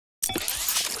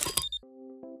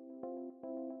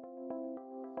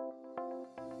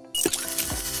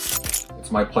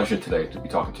It's my pleasure today to be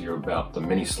talking to you about the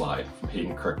MiniSlide from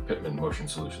Haydon, Kerk, Pittman Motion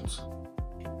Solutions.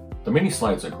 The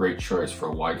MiniSlide is a great choice for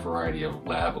a wide variety of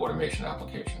lab automation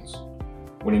applications.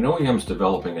 When an OEM is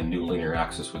developing a new linear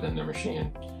axis within their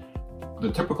machine,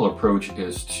 the typical approach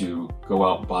is to go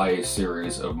out, buy a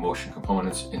series of motion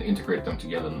components and integrate them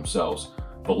together themselves,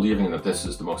 believing that this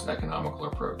is the most economical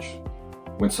approach.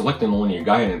 When selecting linear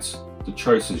guidance, the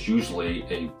choice is usually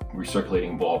a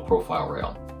recirculating ball profile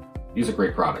rail. These are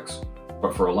great products,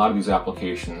 but for a lot of these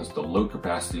applications, the load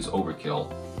capacity is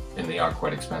overkill and they are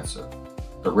quite expensive.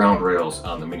 The round rails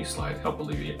on the MiniSlide help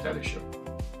alleviate that issue.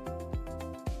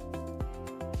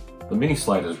 The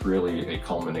MiniSlide is really a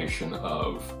culmination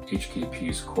of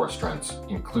HKP's core strengths,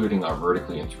 including our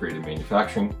vertically integrated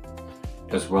manufacturing,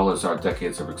 as well as our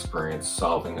decades of experience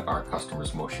solving our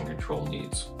customers' motion control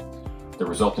needs. The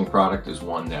resulting product is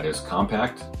one that is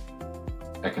compact,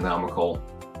 economical,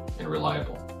 and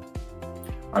reliable.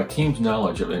 Our team's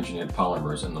knowledge of engineered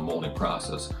polymers and the molding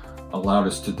process allowed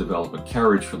us to develop a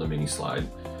carriage for the MiniSlide,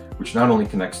 which not only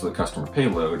connects to the customer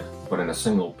payload, but in a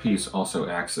single piece also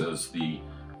acts as the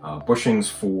bushings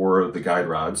for the guide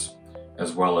rods,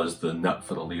 as well as the nut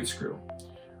for the lead screw.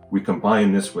 We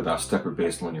combine this with our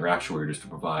stepper-based linear actuators to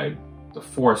provide the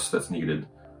force that's needed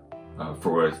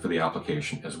for the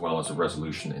application, as well as the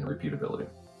resolution and repeatability.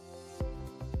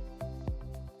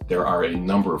 There are a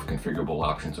number of configurable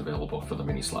options available for the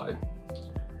MiniSlide.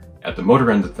 At the motor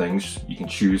end of things, you can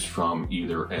choose from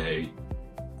either a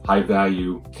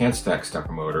high-value can-stack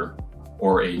stepper motor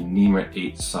or a NEMA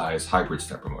 8 size hybrid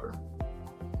stepper motor.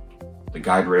 The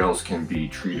guide rails can be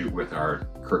treated with our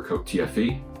Kerk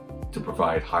TFE to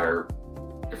provide higher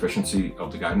efficiency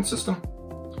of the guidance system.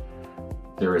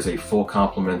 There is a full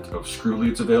complement of screw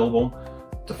leads available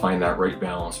to find that right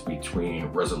balance between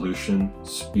resolution,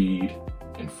 speed,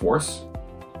 and force.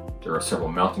 There are several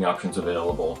mounting options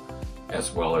available,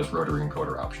 as well as rotary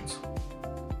encoder options.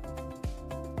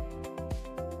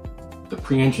 The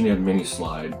pre-engineered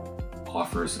MiniSlide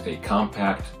offers a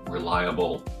compact,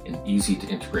 reliable, and easy to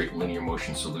integrate linear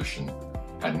motion solution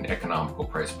at an economical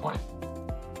price point.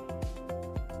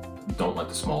 Don't let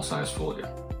the small size fool you.